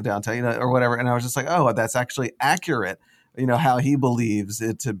always empty downtown, you know, or whatever. And I was just like, oh, that's actually accurate. You know, how he believes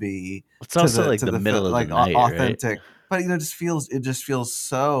it to be. It's also like the middle of the night, authentic, right? But you know, it just feels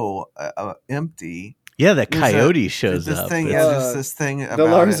so empty. Yeah, that coyote shows this up. Thing, just this thing about the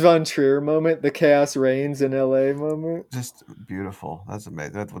Lars von Trier moment, the chaos reigns in LA moment. Just beautiful. That's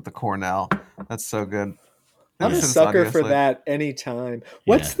amazing. That's with the Cornell. That's so good. I'm a sucker for that anytime.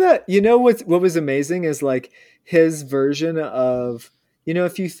 What's the, you know, what was amazing is like his version of, you know,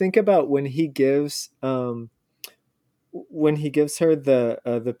 if you think about when he gives her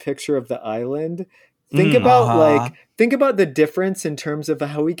the picture of the island, think about the difference in terms of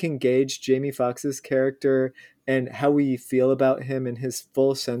how we can gauge Jamie Foxx's character and how we feel about him and his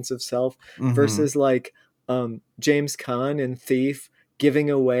full sense of self versus like James Caan in Thief giving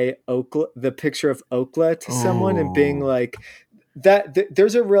away the picture of Okla to someone and being like that.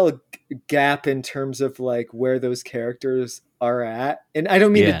 There's a real gap in terms of like where those characters are at. And I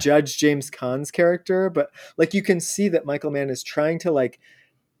don't mean to judge James Caan's character, but like you can see that Michael Mann is trying to like,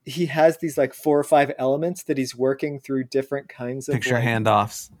 he has these like 4 or 5 elements that he's working through different kinds of picture like,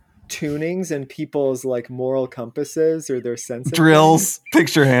 handoffs, tunings, and people's like moral compasses or their sense of drills,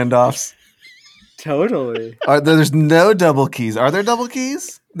 picture handoffs. Totally. There's no double keys. Are there double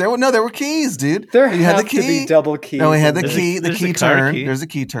keys? There were keys, dude. There had the key. To be double keys. No, we had the key. The key turn. There's the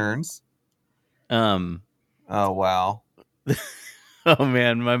key turns. Oh wow. Oh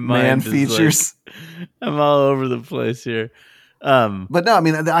man, my mind features. Like, I'm all over the place here. But no, I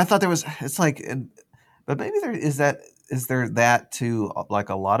mean, I thought there was. It's like, but maybe there is that. Is there that to like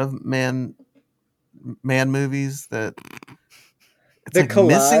a lot of man movies that? it's the like collage,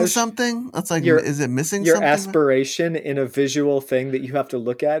 missing something. It's like, is it missing your something? aspiration in a visual thing that you have to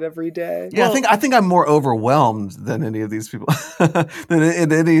look at every day? Yeah, well, I think I'm more overwhelmed than any of these people, than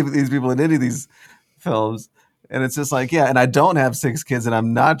any of these people in any of these films. And it's just like, yeah, and I don't have 6 kids, and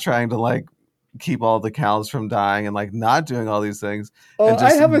I'm not trying to like keep all the cows from dying, and like not doing all these things, and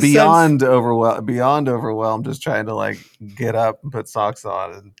just I have a beyond overwhelmed, just trying to like get up and put socks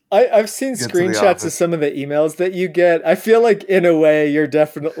on. And I've seen screenshots of some of the emails that you get. I feel like in a way you're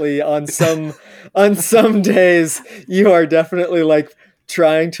definitely on some days you are definitely like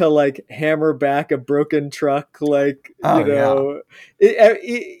trying to like hammer back a broken truck, like you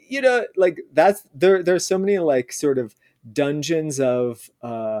know, like that's there's so many like sort of dungeons of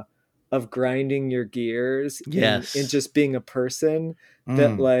grinding your gears in just being a person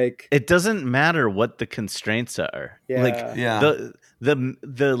that like it doesn't matter what the constraints are. The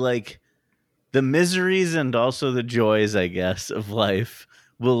like the miseries and also the joys, I guess, of life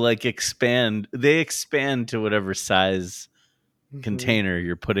will like expand. They expand to whatever size container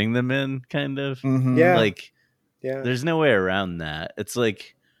you're putting them in, kind of. Like there's no way around that. It's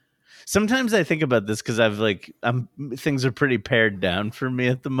like sometimes I think about this because things are pretty pared down for me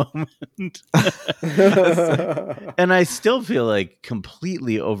at the moment. And I still feel like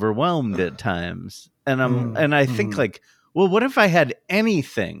completely overwhelmed at times. And I think like, well, what if I had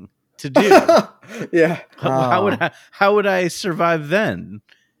anything to do? How would I survive then?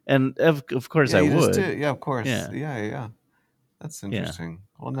 And of course I would. Yeah, of course. Yeah. That's interesting. Yeah.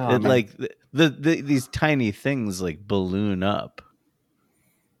 Well, no, like these tiny things like balloon up.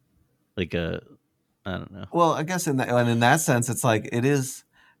 Like I don't know. Well, I guess in that sense, it's like it's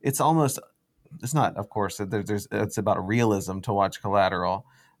almost, it's not, of course, it's about realism to watch Collateral,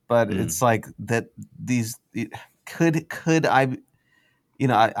 but it's like that could I,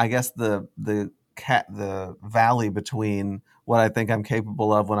 I guess the valley between what I think I'm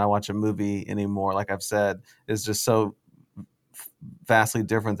capable of when I watch a movie anymore, like I've said, is just so vastly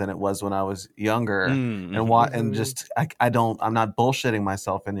different than it was when I was younger. And just I'm not bullshitting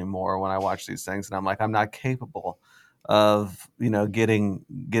myself anymore when I watch these things, and I'm like, I'm not capable of getting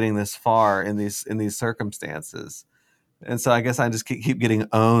this far in these circumstances. And so I guess I just keep getting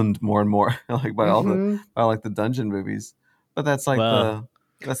owned more and more like by all the dungeon movies. But that's like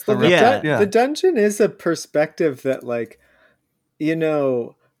the dungeon is a perspective that like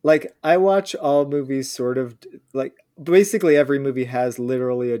like I watch all movies sort of like basically every movie has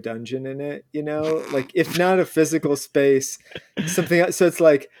literally a dungeon in it, like if not a physical space, something else. So it's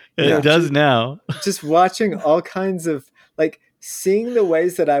like it does now. Just watching all kinds of like seeing the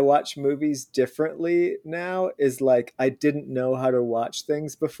ways that I watch movies differently now is like I didn't know how to watch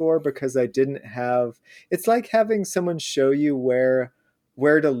things before because I didn't have. It's like having someone show you where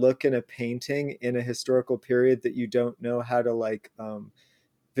to look in a painting in a historical period that you don't know how to like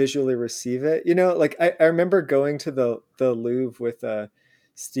visually receive it. Like I remember going to the Louvre with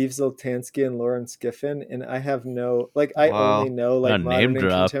Steve Zoltansky and Lawrence Giffen, and I have no like I only know like modern and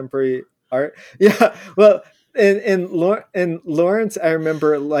contemporary art. Yeah, well, and Lawrence, I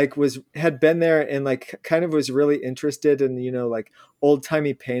remember like had been there and like kind of was really interested in like old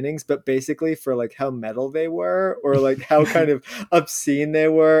timey paintings, but basically for like how metal they were, or like how kind of obscene they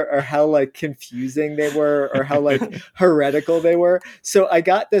were, or how like confusing they were, or how like heretical they were. So I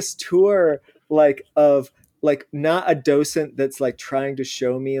got this tour like of like not a docent that's like trying to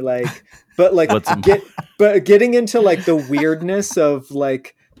show me like, but like getting into like the weirdness of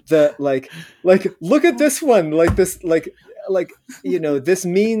like the like look at this one, like this like this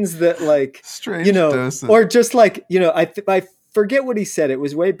means that like strange docent. Or just like I forget what he said. It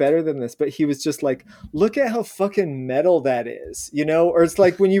was way better than this, but he was just like, look at how fucking metal that is, or it's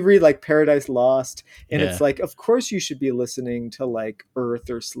like when you read like Paradise Lost and it's like, of course you should be listening to like Earth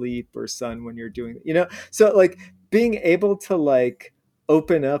or Sleep or Sun when you're doing, so like being able to like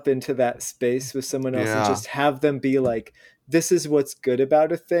open up into that space with someone else and just have them be like, this is what's good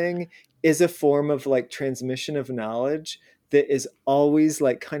about a thing, is a form of like transmission of knowledge that is always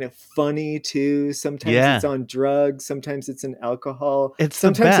like kind of funny too. Sometimes it's on drugs, sometimes it's in alcohol,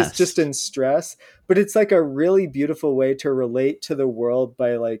 sometimes it's just in stress, but it's like a really beautiful way to relate to the world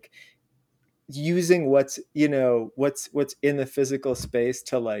by like using what's in the physical space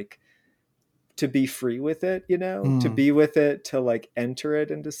to like to be free with it, to be with it, to like enter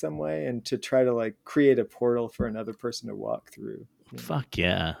it into some way and to try to like create a portal for another person to walk through. Fuck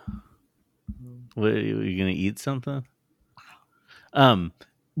yeah. What, are you gonna eat something?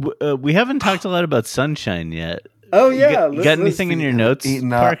 We haven't talked a lot about Sunshine yet. Oh yeah, you got anything in your notes,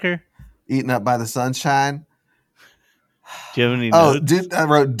 Parker? Eaten up by the sunshine. Do you have any notes? Dude, I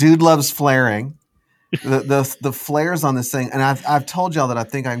wrote, dude loves flaring. the flares on this thing, and I've told y'all that I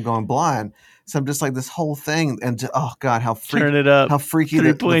think I'm going blind. So I'm just like this whole thing, and oh god, how Turn it up. how freaky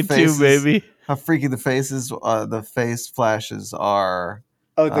 3.2, the faces, baby. how freaky the faces, the face flashes are.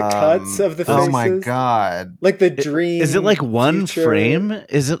 Oh, the cuts of the faces. Oh my god! Like the dream. Is it like one future. frame?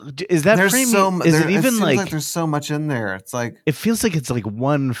 Is that There's frame? Is it even like there's so much in there? It's like it feels like it's like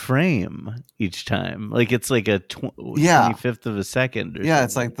one frame each time. Like it's like a 25th of a second. Or something.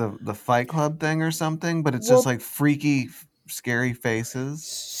 It's like the Fight Club thing or something, but it's just like freaky, scary faces.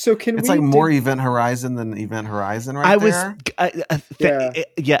 So it's like more Event Horizon than Event Horizon, right? That's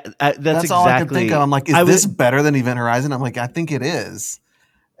all I could think of. I'm like, is this better than Event Horizon? I'm like, I think it is.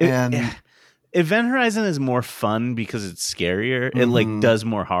 And Event Horizon is more fun because it's scarier. It like does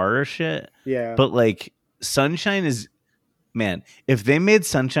more horror shit. Yeah. But like Sunshine is, man, if they made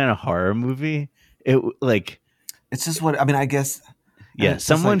Sunshine a horror movie, it's just what I mean. I guess. Yeah,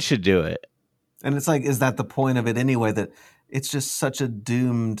 someone should do it. And it's like, is that the point of it anyway? That it's just such a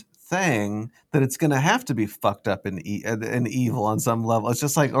doomed thing that it's going to have to be fucked up and evil on some level. It's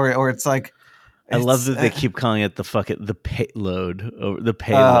just like, or it's like. I love that they keep calling it the payload over the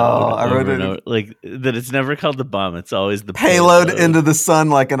payload. I wrote it like that. It's never called the bomb. It's always the payload into the sun,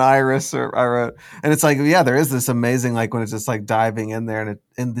 like an iris. Or I wrote, and it's like, yeah, there is this amazing, like when it's just like diving in there,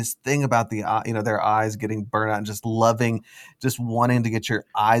 and this thing about the their eyes getting burned out and just wanting to get your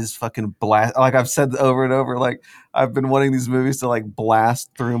eyes fucking blast. Like I've said over and over, like I've been wanting these movies to like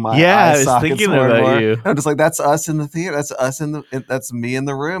blast through my eye sockets. I was thinking about you. I'm just like, that's us in the theater. That's us that's me in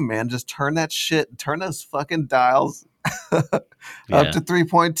the room, man. Just turn that shit. Turn those fucking dials up to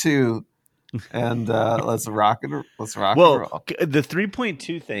 3.2 and let's rock and roll. The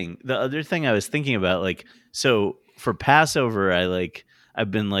 3.2 thing, the other thing I was thinking about, like, so for Passover,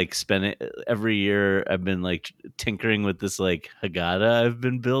 I've been like spending every year. I've been like tinkering with this like Haggadah I've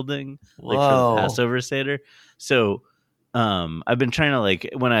been building like for the Passover Seder. So I've been trying to like,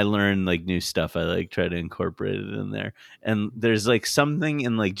 when I learn like new stuff, I like try to incorporate it in there. And there's like something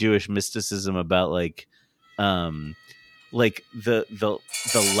in like Jewish mysticism about like the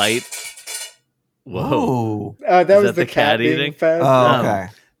light. Whoa! That was the cat eating. Oh, okay.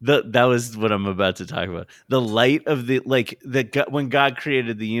 That was what I'm about to talk about. The light of the like when God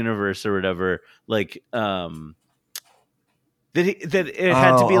created the universe or whatever, like that it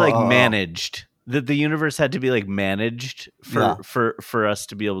had to be like managed. That the universe had to be like managed for us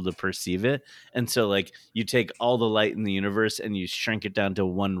to be able to perceive it. And so like you take all the light in the universe and you shrink it down to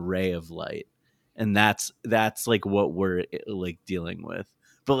one ray of light. And that's like what we're like dealing with.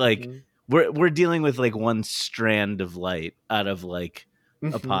 But like we're dealing with like one strand of light out of like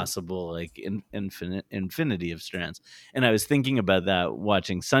a possible like infinity of strands. And I was thinking about that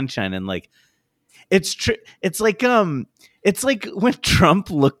watching Sunshine, and like it's it's like when Trump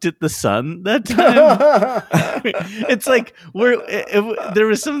looked at the sun that time. It's like there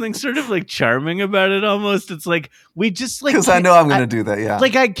was something sort of like charming about it almost. It's like we just like, because I know I'm going to do that. Yeah,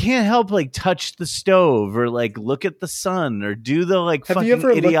 like I can't help like touch the stove or like look at the sun or do the like. Have you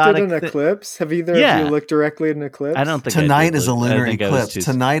ever looked at an eclipse? Have either of you looked directly at an eclipse? I don't think tonight is a lunar eclipse.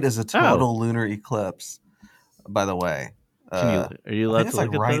 Tonight is a total lunar eclipse. By the way. Are you allowed to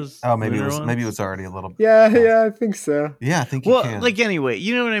look at those? Oh, maybe it was already a little. Yeah, I think so. Yeah, I think you can. Like anyway,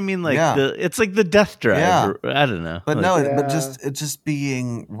 you know what I mean? Like it's like the death drive. Yeah. Or, I don't know. But like, but just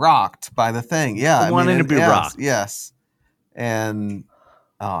being rocked by the thing. Yeah, wanting to be rocked. Yes, and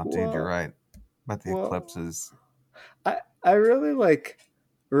dude, you're right about the eclipses. I really like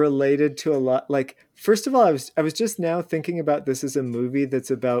related to a lot. Like, first of all, I was just now thinking about this as a movie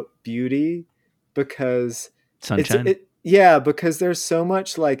that's about beauty because Sunshine. Yeah, because there's so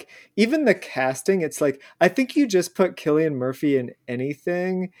much like even the casting. It's like I think you just put Cillian Murphy in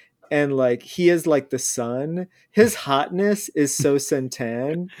anything, and like he is like the sun. His hotness is so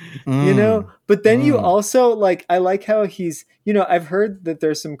Santan, you know. But then you also like I like how he's I've heard that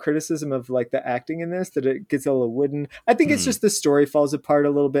there's some criticism of like the acting in this that it gets a little wooden. I think it's just the story falls apart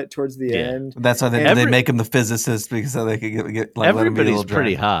a little bit towards the end. That's why they make him the physicist because so they could get like everybody's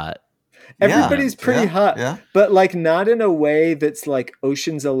pretty hot. Everybody's pretty hot, but like not in a way that's like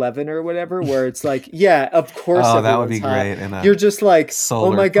Ocean's 11 or whatever, where it's like, yeah, of course. Oh, that would be great. You're just like,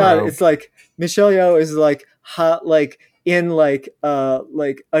 oh my god, probe. It's like Michelle Yeoh is like hot, like in like a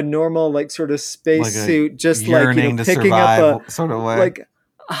normal like sort of space suit, just like picking up a sort of way, like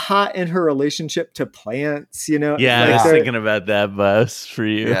hot in her relationship to plants. Yeah, like I was thinking about that, Buzz, for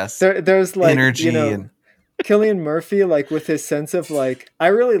you. Yes, there's like energy and. Cillian Murphy, like with his sense of like, I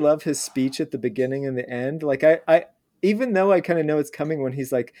really love his speech at the beginning and the end. Like even though I kind of know it's coming when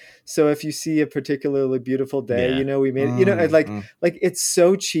he's like, so if you see a particularly beautiful day, we made it, like it's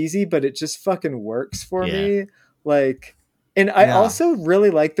so cheesy, but it just fucking works for me. Like, and I also really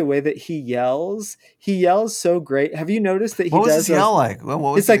like the way that he yells. He yells so great. Have you noticed that he what was does his yell like? What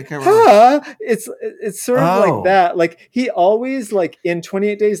was it's like, it's sort of like that. Like he always, like in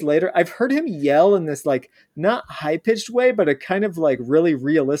 28 Days Later, I've heard him yell in this like not high pitched way, but a kind of like really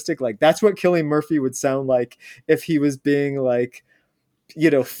realistic, like that's what Cillian Murphy would sound like if he was being like,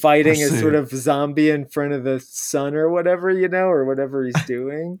 fighting a sort of zombie in front of the sun or whatever, or whatever he's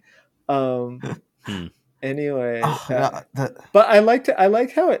doing. Anyway, but I like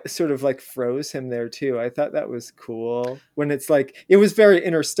how it sort of like froze him there too. I thought that was cool when it's like, it was very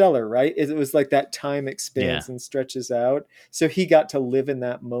Interstellar, right? It was like that time expands and stretches out. So he got to live in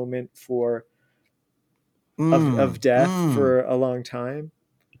that moment of death for a long time.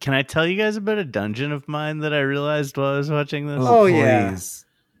 Can I tell you guys about a dungeon of mine that I realized while I was watching this? Oh yeah.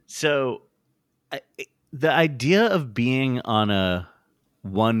 So the idea of being on a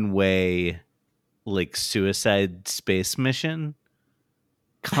one-way like suicide space mission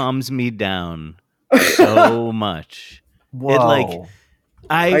calms me down so much. Whoa.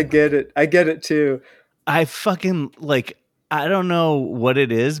 I get it too. I fucking like, I don't know what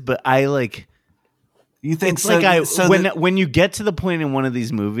it is, but I like, you think it's so, like when you get to the point in one of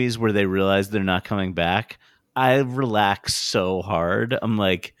these movies where they realize they're not coming back, I relax so hard. I'm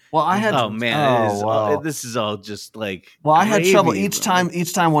like, well, I had this is all just like, I had trouble each time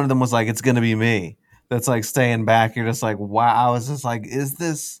one of them was like, it's gonna be me that's like staying back. You're just like, wow. I was just like,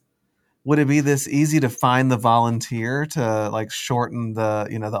 would it be this easy to find the volunteer to like shorten the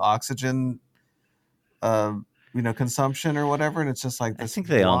the oxygen consumption or whatever? And it's just like this, I think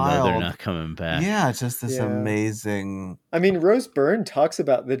they all know they're not coming back. Yeah, it's just this amazing. I mean, Rose Byrne talks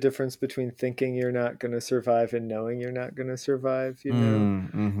about the difference between thinking you're not going to survive and knowing you're not going to survive.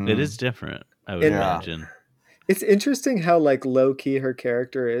 It is different, I would imagine. It's interesting how like low key her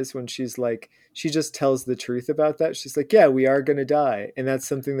character is when she's like, she just tells the truth about that. She's like, yeah, we are going to die, and that's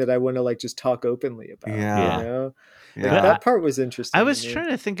something that I want to like just talk openly about. That part was interesting. I was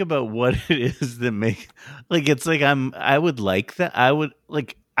trying to think about what it is that make like, it's like I would like that. I would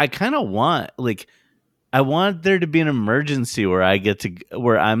like, I kind of want like, I want there to be an emergency where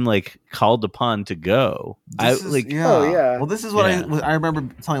where I'm like called upon to go. Well, this is what I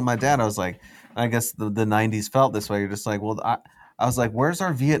remember telling my dad. I was like, I guess the 90s felt this way. You're just like, well, I was like, where's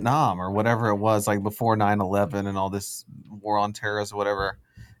our Vietnam or whatever it was, like before 9/11 and all this war on terrorism or whatever.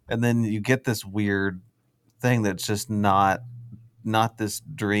 And then you get this weird thing that's just not this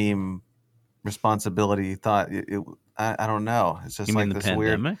dream responsibility you thought I don't know. It's just like this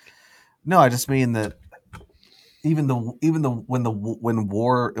pandemic? Weird. No, I just mean that when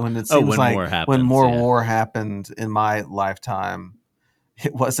war happened in my lifetime,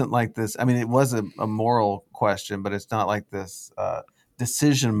 it wasn't like this. I mean, it was a moral question, but it's not like this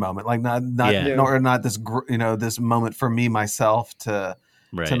decision moment, like not this this moment for me myself to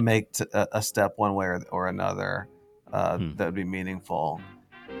make a step one way or another that would be meaningful.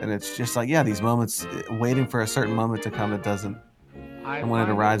 And it's just like, these moments, waiting for a certain moment to come, it doesn't. And when it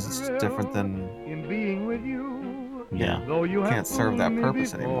arrives, it's different than in being with you. You can't serve that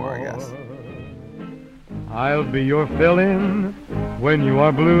purpose anymore, I guess. I'll be your fill-in when you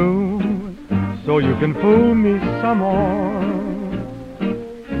are blue, so you can fool me some more.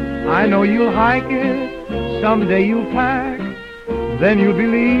 I know you'll hike it, someday you'll pack, then you'll be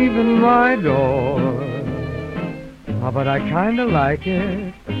leaving my door. But I kinda like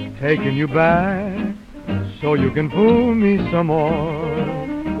it, taking you back, so you can fool me some more.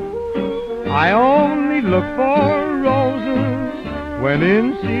 I only look for roses when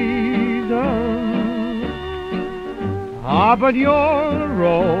in season. But you're a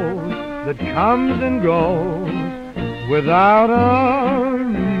rose that comes and goes without a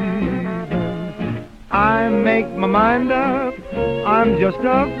reason. I make my mind up, I'm just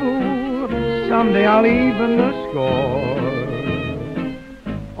a fool. Someday I'll even the score,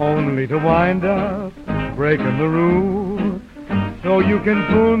 only to wind up breaking the rule, so you can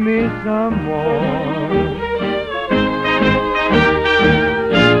fool me some more.